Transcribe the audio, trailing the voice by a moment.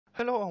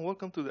Hello and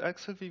welcome to the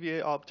Excel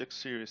VBA Objects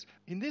Series.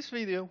 In this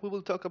video, we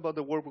will talk about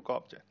the Workbook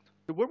object.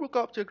 The Workbook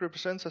object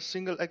represents a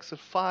single Excel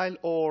file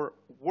or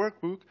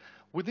workbook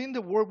within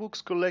the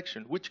Workbooks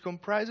collection, which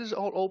comprises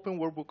all open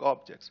Workbook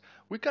objects.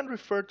 We can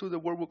refer to the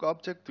Workbook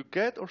object to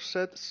get or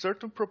set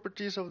certain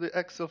properties of the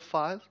Excel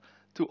files,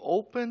 to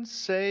open,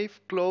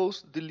 save,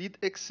 close, delete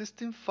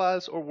existing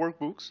files or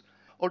workbooks,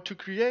 or to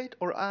create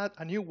or add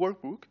a new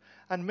workbook,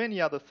 and many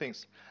other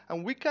things.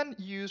 And we can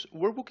use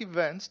workbook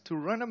events to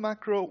run a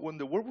macro when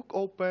the workbook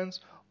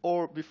opens,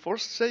 or before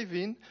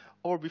saving,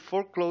 or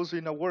before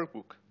closing a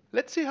workbook.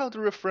 Let's see how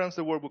to reference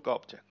the workbook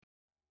object.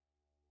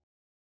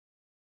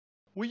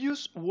 We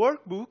use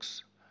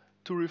workbooks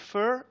to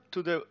refer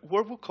to the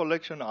workbook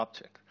collection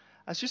object.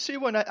 As you see,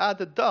 when I add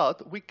a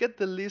dot, we get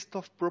the list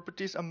of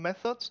properties and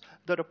methods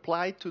that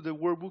apply to the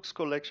workbooks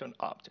collection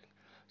object.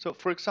 So,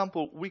 for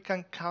example, we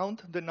can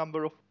count the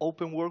number of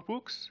open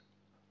workbooks,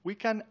 we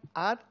can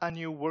add a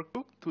new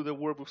workbook to the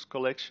workbooks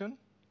collection,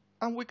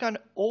 and we can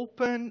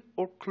open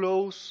or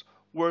close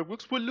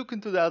workbooks. We'll look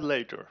into that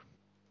later.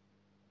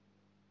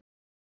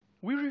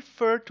 We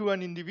refer to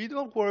an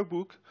individual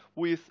workbook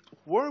with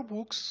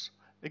workbooks,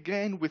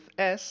 again with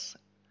S,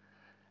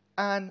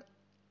 and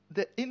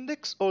the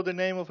index or the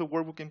name of the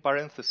workbook in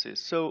parentheses.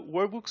 So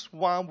workbooks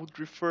 1 would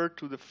refer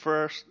to the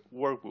first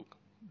workbook,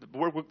 the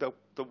workbook that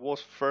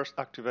was first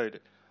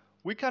activated.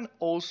 We can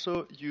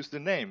also use the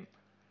name.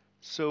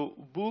 So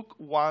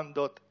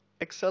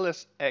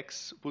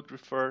book1.xlsx would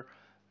refer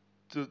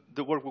to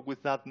the workbook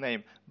with that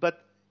name.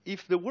 But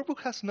if the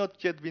workbook has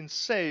not yet been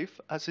saved,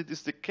 as it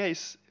is the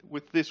case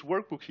with this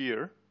workbook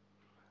here,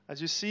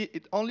 as you see,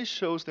 it only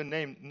shows the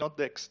name, not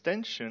the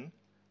extension.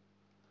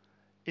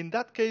 In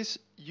that case,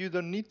 you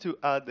don't need to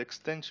add the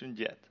extension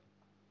yet.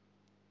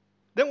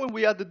 Then when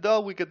we add the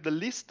dot, we get the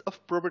list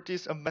of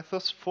properties and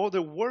methods for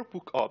the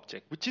workbook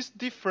object, which is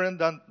different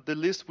than the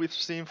list we've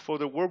seen for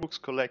the workbooks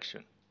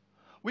collection.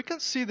 We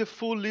can see the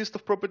full list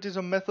of properties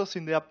and methods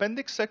in the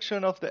appendix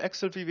section of the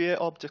Excel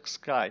VBA Objects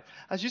Guide.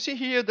 As you see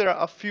here, there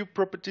are a few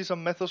properties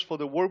and methods for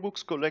the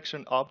workbooks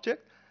collection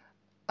object.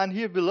 And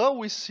here below,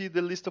 we see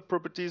the list of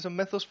properties and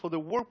methods for the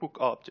workbook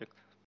object.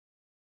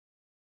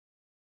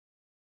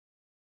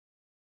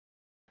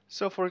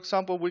 So for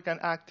example, we can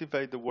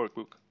activate the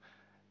workbook.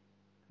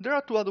 There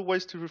are two other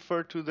ways to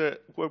refer to the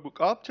workbook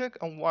object,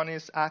 and one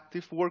is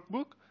active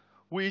workbook,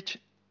 which,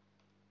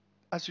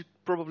 as you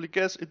probably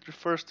guess, it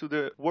refers to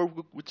the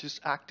workbook which is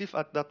active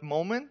at that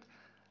moment.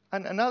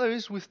 And another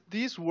is with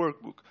this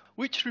workbook,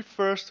 which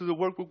refers to the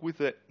workbook with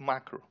the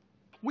macro.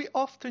 We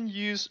often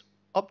use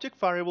object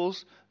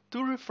variables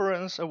to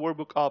reference a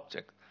workbook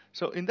object.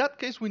 So in that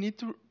case, we need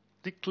to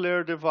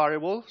declare the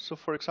variable. So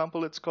for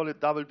example, let's call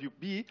it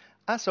WB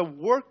as a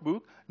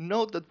workbook.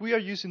 Note that we are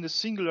using the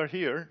singular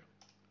here.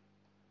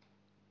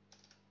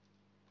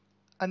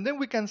 And then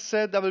we can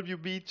set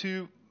WB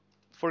to,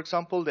 for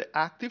example, the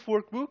active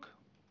workbook,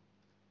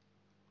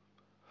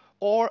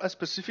 or a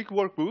specific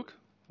workbook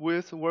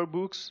with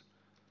workbooks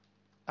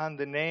and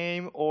the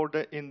name or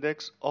the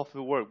index of the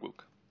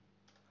workbook.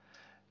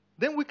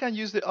 Then we can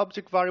use the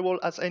object variable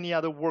as any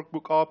other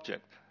workbook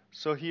object.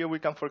 So here we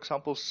can, for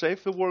example,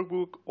 save the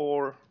workbook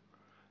or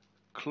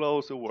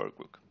close the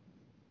workbook.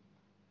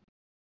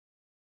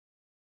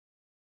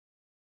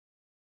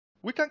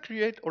 We can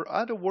create or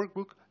add a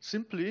workbook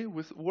simply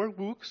with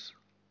workbooks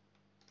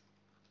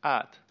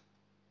add.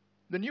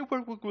 The new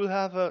workbook will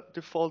have a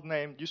default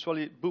name,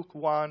 usually book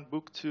 1,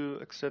 book 2,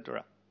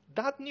 etc.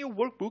 That new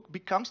workbook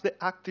becomes the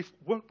active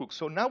workbook.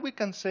 So now we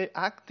can say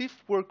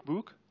active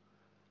workbook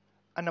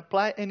and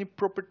apply any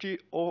property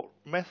or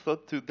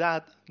method to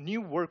that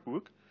new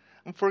workbook.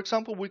 And for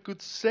example, we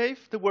could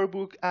save the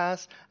workbook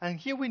as, and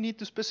here we need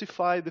to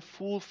specify the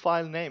full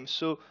file name,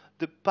 so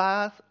the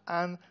path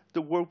and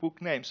the workbook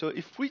name. So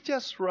if we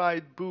just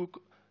write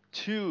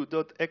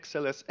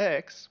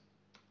book2.xlsx,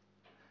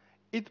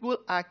 it will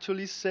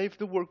actually save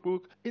the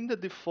workbook in the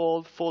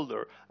default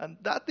folder. And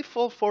that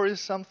default folder is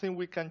something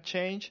we can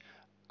change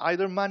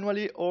either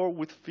manually or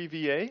with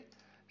VBA.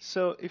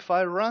 So if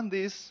I run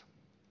this,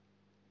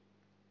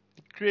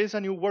 it creates a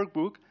new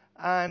workbook,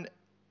 and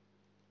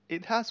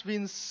it has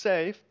been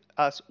saved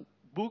as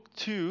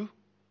book2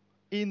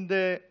 in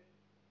the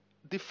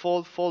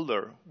default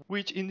folder,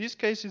 which in this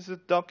case is the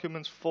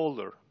documents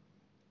folder.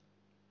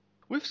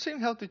 We've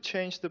seen how to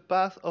change the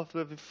path of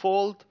the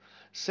default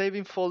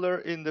saving folder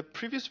in the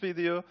previous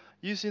video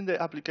using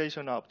the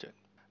application object.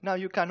 Now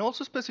you can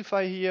also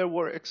specify here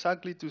where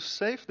exactly to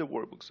save the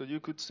workbook. So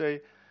you could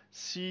say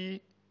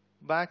C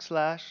 /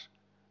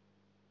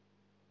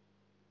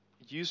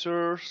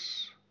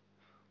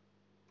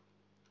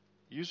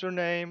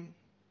 username,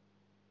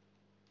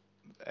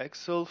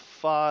 Excel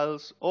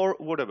files, or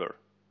whatever.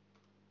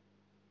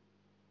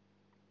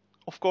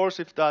 Of course,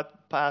 if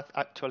that path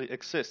actually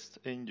exists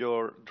in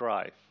your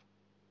drive.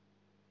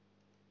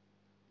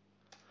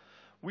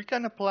 We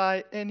can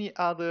apply any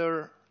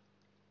other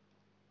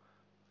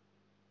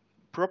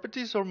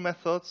properties or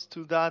methods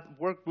to that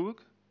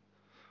workbook,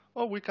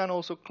 or we can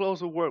also close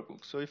the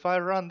workbook. So if I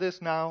run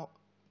this now,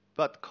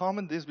 but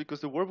comment this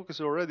because the workbook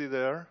is already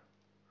there,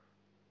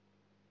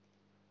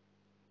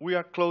 we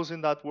are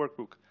closing that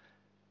workbook.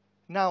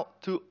 Now,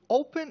 to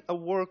open a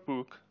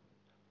workbook,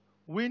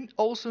 we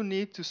also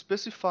need to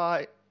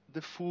specify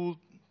the full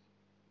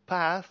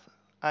path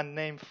and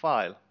name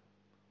file.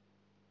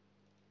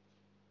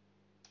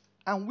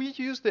 And we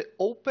use the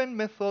open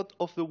method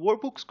of the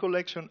workbooks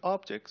collection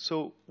object.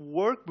 So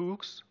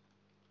workbooks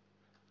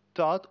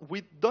dot,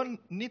 we don't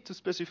need to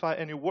specify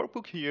any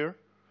workbook here.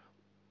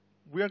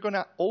 We are going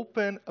to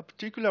open a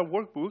particular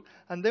workbook,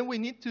 and then we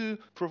need to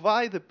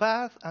provide the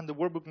path and the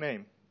workbook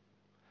name.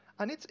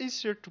 And it's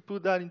easier to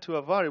put that into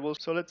a variable.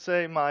 So let's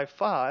say my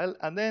file,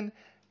 and then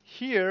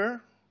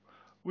here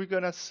we're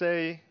going to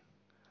say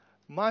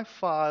my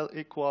file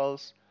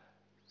equals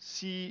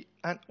C,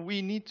 and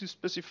we need to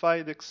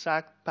specify the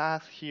exact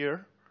path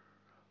here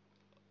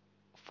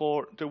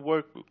for the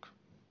workbook.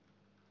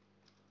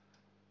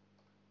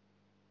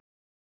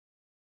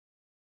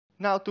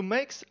 Now, to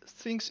make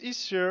things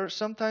easier,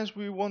 sometimes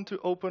we want to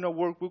open a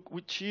workbook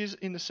which is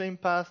in the same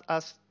path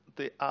as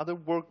the other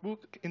workbook.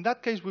 In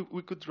that case,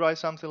 we could write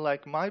something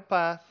like my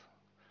path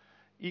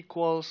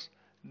equals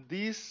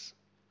this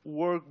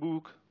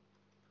workbook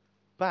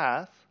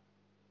path.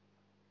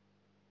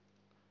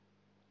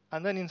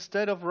 And then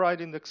instead of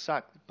writing the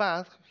exact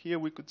path, here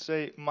we could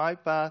say my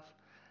path,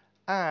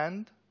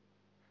 and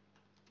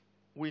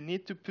we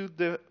need to put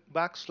the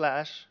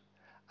backslash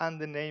and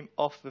the name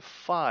of the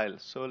file.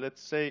 So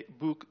let's say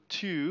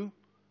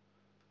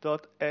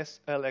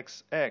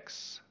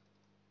book2.slxx.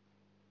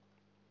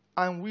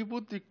 And we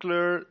would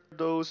declare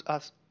those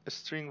as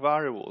string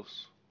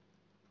variables,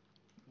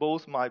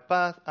 both my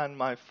path and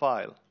my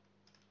file.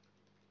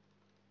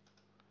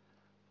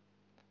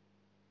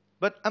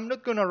 But I'm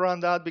not going to run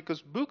that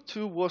because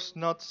book2 was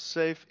not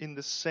saved in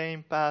the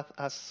same path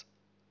as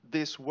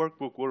this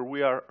workbook where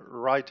we are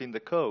writing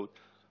the code.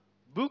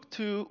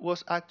 Book2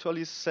 was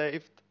actually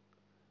saved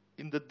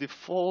in the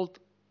default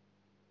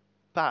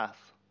path.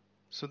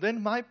 So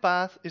then my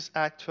path is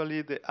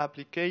actually the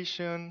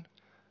application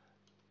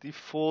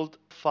default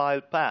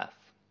file path.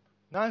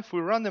 Now if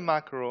we run the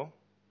macro,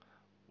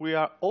 we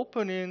are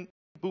opening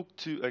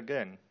book2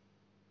 again.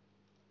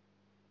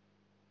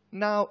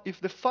 Now, if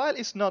the file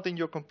is not in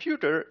your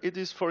computer, it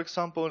is, for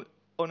example,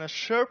 on a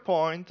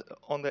SharePoint,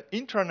 on the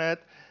intranet,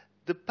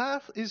 the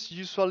path is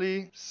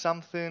usually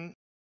something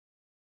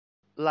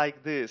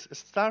like this. It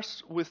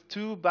starts with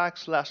 2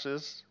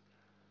 backslashes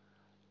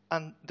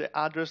and the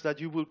address that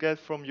you will get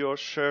from your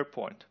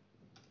SharePoint.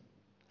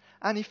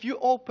 And if you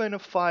open a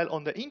file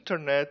on the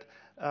internet,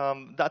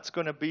 that's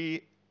going to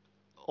be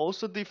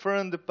also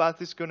different. The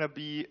path is going to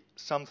be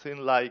something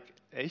like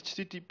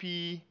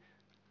HTTP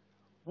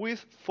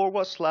with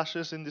forward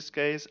slashes in this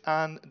case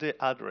and the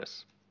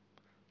address.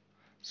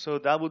 So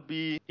that would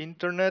be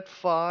internet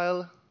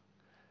file,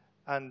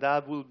 and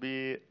that will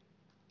be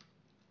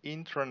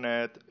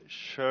intranet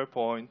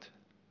SharePoint.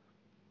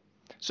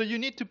 So you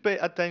need to pay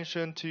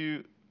attention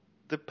to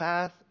the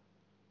path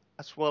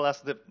as well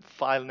as the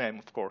file name,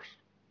 of course.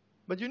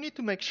 But you need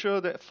to make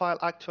sure the file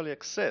actually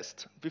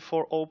exists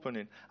before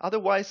opening.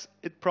 Otherwise,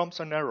 it prompts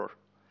an error.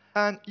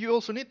 And you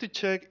also need to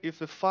check if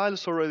the file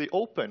is already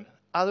open.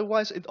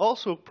 Otherwise, it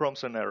also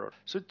prompts an error.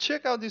 So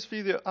check out this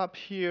video up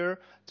here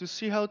to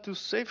see how to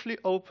safely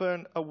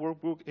open a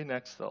workbook in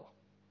Excel.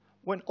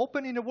 When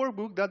opening a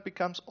workbook, that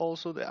becomes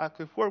also the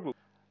active workbook.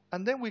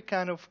 And then we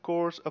can, of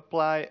course,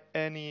 apply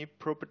any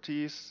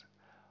properties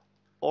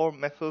or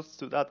methods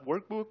to that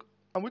workbook.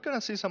 And we're going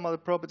to see some other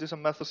properties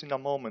and methods in a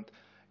moment.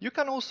 You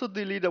can also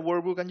delete a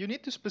workbook, and you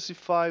need to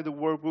specify the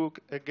workbook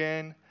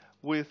again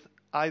with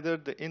either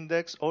the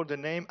index or the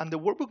name, and the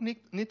workbook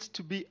needs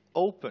to be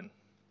open.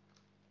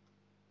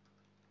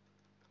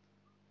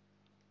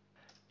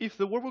 If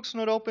the workbook's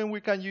not open,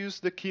 we can use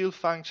the kill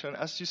function.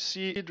 As you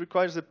see, it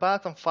requires the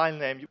path and file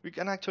name. We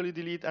can actually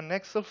delete an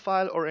Excel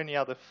file or any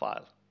other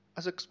file.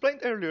 As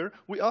explained earlier,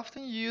 we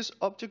often use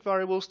object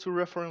variables to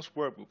reference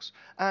workbooks.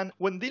 And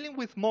when dealing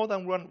with more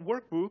than one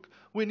workbook,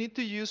 we need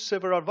to use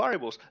several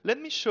variables. Let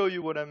me show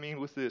you what I mean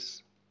with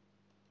this.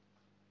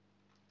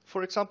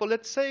 For example,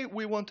 let's say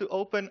we want to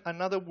open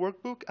another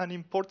workbook and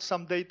import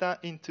some data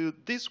into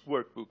this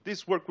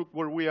workbook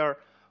where we are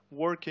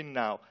working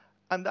now.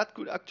 And that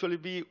could actually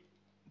be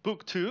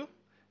book2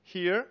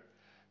 here.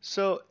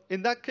 So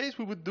in that case,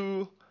 we would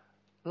do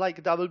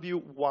like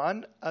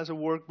W1 as a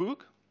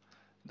workbook,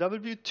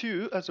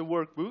 W2 as a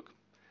workbook,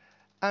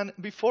 and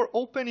before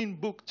opening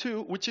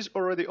book2, which is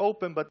already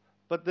open, but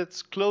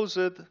let's close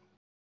it,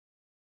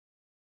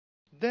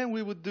 then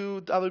we would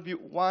do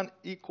W1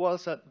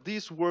 equals at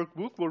this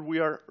workbook where we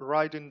are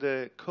writing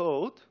the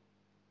code.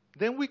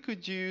 Then we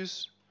could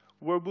use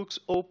workbooks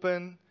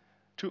open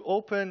to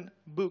open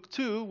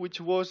book2, which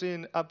was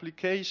in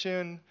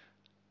application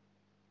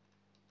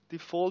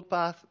default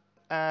path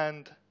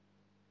and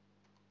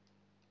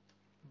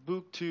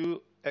book2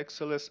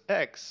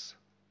 XLSX.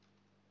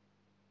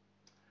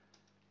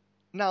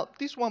 Now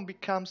this one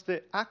becomes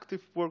the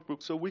active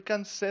workbook, so we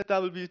can set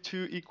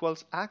W2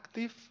 equals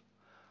active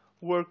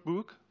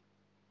workbook,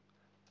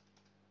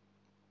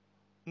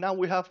 Now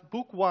we have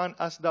book 1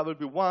 as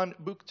W1,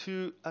 book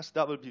 2 as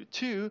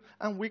W2,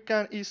 and we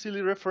can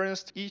easily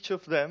reference each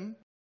of them.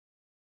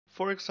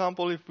 For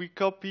example, if we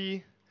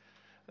copy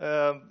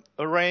a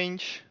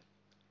range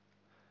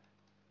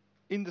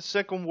in the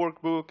second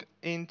workbook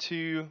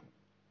into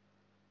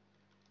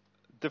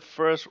the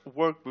first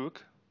workbook,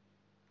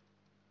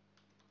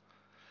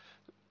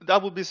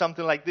 that would be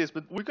something like this,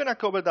 but we're going to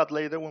cover that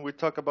later when we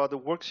talk about the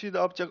worksheet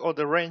object or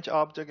the range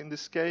object in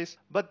this case.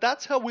 But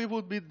that's how we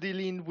would be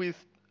dealing with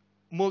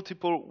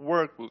multiple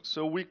workbooks.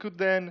 So we could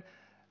then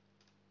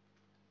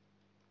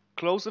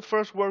close the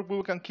first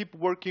workbook and keep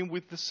working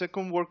with the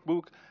second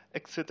workbook,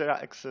 etc.,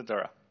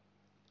 etc.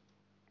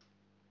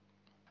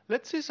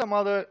 Let's see some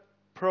other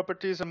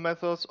properties and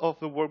methods of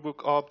the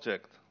workbook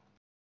object.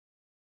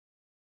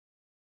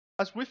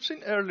 As we've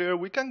seen earlier,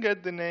 we can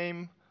get the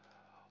name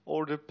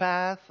or the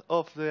path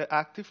of the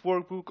active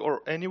workbook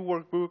or any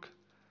workbook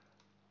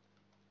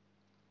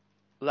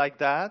like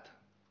that.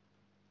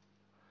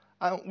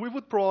 And we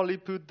would probably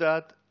put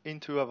that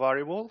into a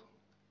variable.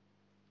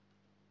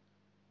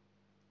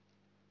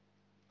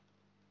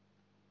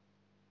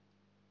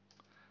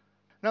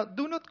 Now,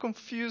 do not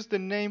confuse the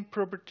name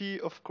property,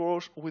 of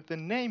course, with the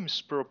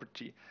names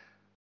property.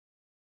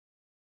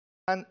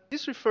 And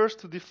this refers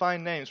to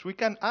defined names. We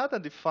can add a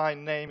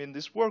defined name in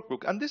this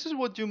workbook. And this is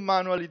what you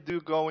manually do.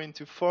 Go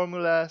into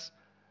Formulas,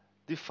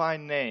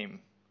 Define Name.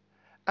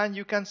 And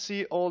you can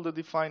see all the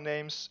defined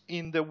names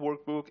in the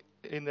workbook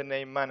in the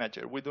Name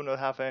Manager. We do not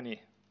have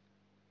any.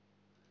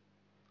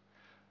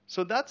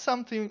 So that's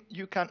something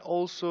you can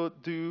also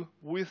do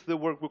with the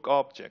workbook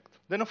object.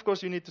 Then, of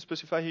course, you need to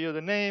specify here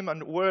the name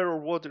and where or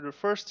what it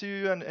refers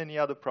to and any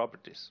other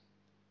properties.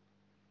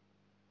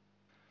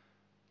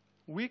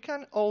 We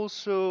can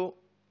also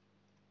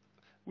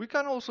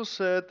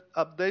set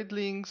update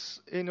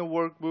links in a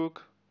workbook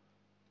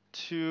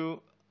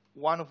to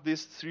one of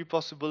these three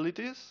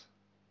possibilities,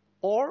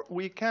 or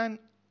we can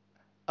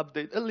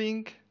update a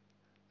link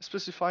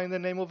specifying the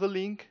name of the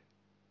link.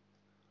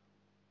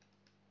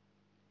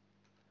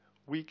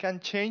 We can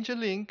change a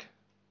link,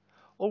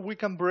 or we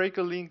can break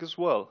a link as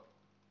well.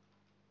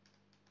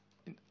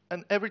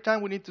 And every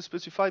time we need to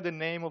specify the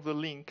name of the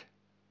link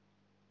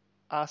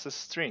as a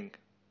string.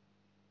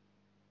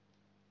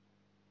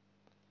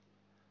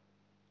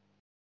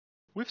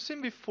 We've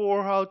seen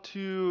before how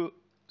to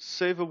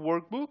save a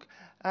workbook,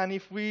 and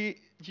if we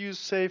use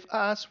save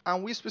as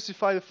and we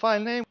specify the file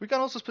name, we can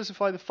also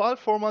specify the file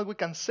format, we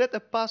can set a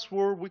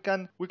password, we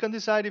can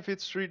decide if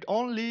it's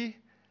read-only,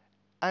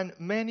 and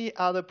many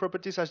other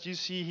properties as you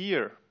see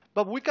here.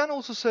 But we can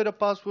also set a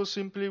password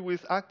simply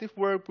with active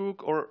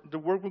workbook or the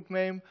workbook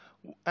name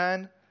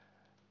and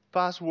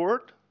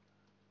password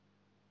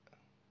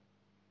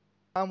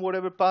and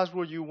whatever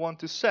password you want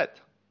to set.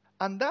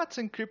 And that's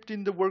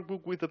encrypting the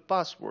workbook with a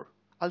password.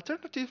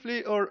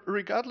 Alternatively, or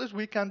regardless,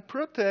 we can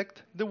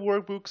protect the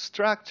workbook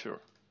structure.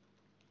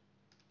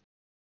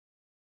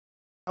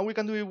 And we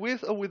can do it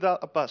with or without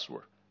a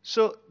password.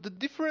 So the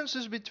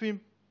differences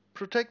between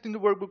protecting the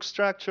workbook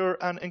structure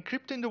and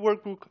encrypting the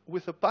workbook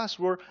with a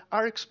password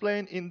are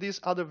explained in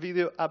this other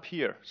video up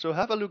here. So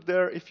have a look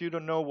there if you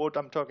don't know what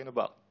I'm talking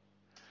about.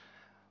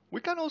 We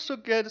can also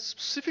get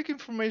specific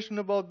information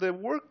about the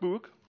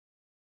workbook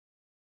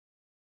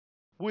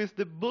with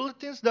the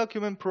bulletins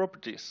document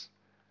properties.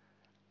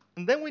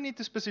 And then we need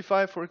to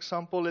specify, for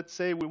example, let's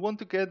say we want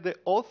to get the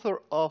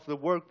author of the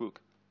workbook.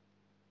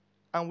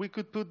 And we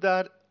could put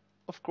that,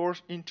 of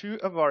course, into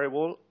a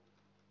variable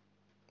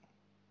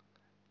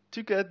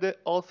to get the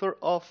author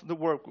of the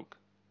workbook.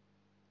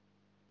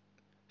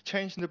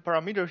 Changing the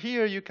parameter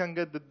here, you can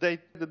get the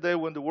day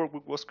when the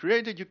workbook was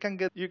created. You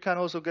can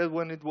also get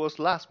when it was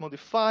last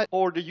modified,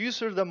 or the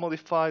user that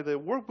modified the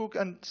workbook,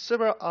 and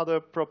several other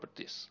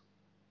properties.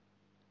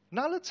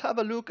 Now let's have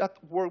a look at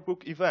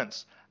workbook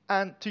events.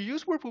 And to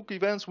use workbook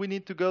events, we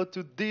need to go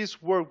to this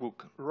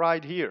workbook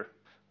right here.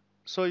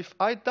 So if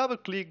I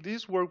double-click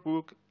this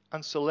workbook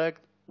and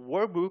select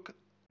Workbook,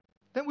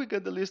 then we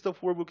get the list of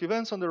workbook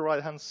events on the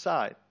right-hand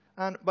side.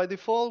 And by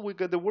default, we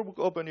get the workbook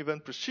open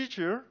event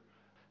procedure.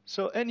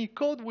 So any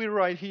code we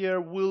write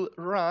here will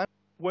run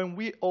when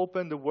we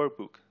open the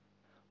workbook.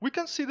 We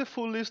can see the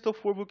full list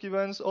of workbook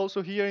events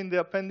also here in the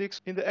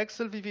appendix in the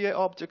Excel VBA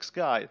Objects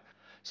guide.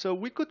 So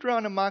we could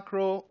run a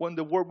macro when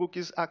the workbook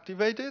is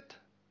activated,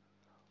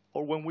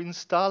 or when we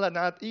install an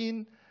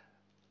add-in,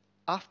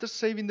 after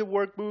saving the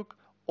workbook,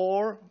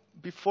 or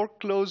before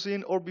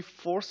closing or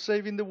before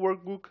saving the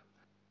workbook,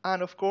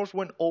 and of course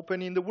when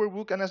opening the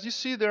workbook. And as you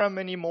see, there are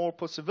many more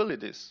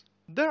possibilities.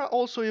 There are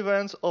also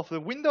events of the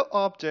window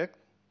object,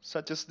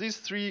 such as these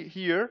three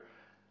here,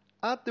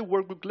 at the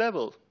workbook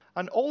level.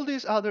 And all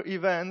these other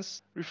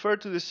events refer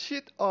to the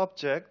sheet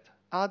object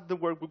at the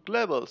workbook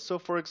level. So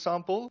for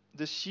example,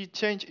 the sheet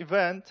change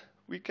event,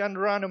 we can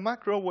run a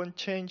macro when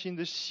changing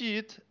the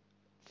sheet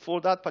for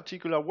that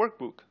particular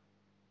workbook.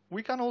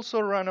 We can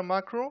also run a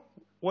macro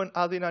when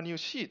adding a new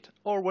sheet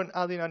or when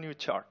adding a new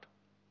chart.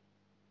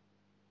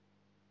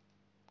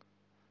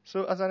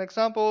 So as an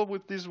example,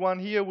 with this one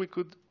here, we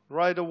could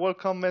write a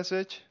welcome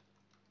message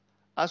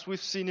as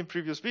we've seen in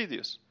previous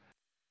videos.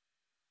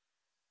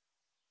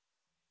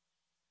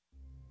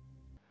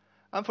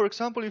 And for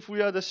example, if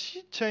we add a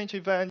sheet change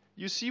event,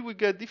 you see we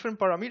get different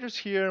parameters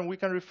here, and we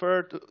can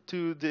refer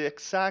to the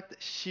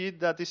exact sheet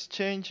that is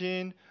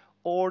changing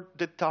or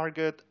the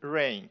target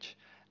range.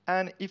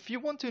 And if you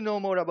want to know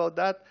more about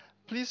that,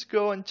 please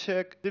go and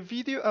check the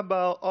video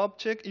about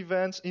object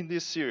events in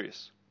this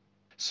series.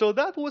 So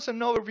that was an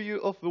overview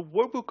of the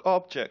workbook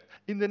object.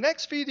 In the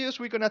next videos,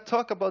 we're going to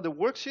talk about the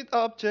worksheet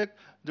object,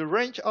 the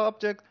range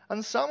object,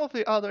 and some of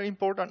the other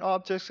important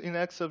objects in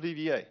Excel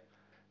VBA.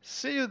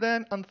 See you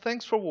then, and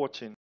thanks for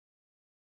watching.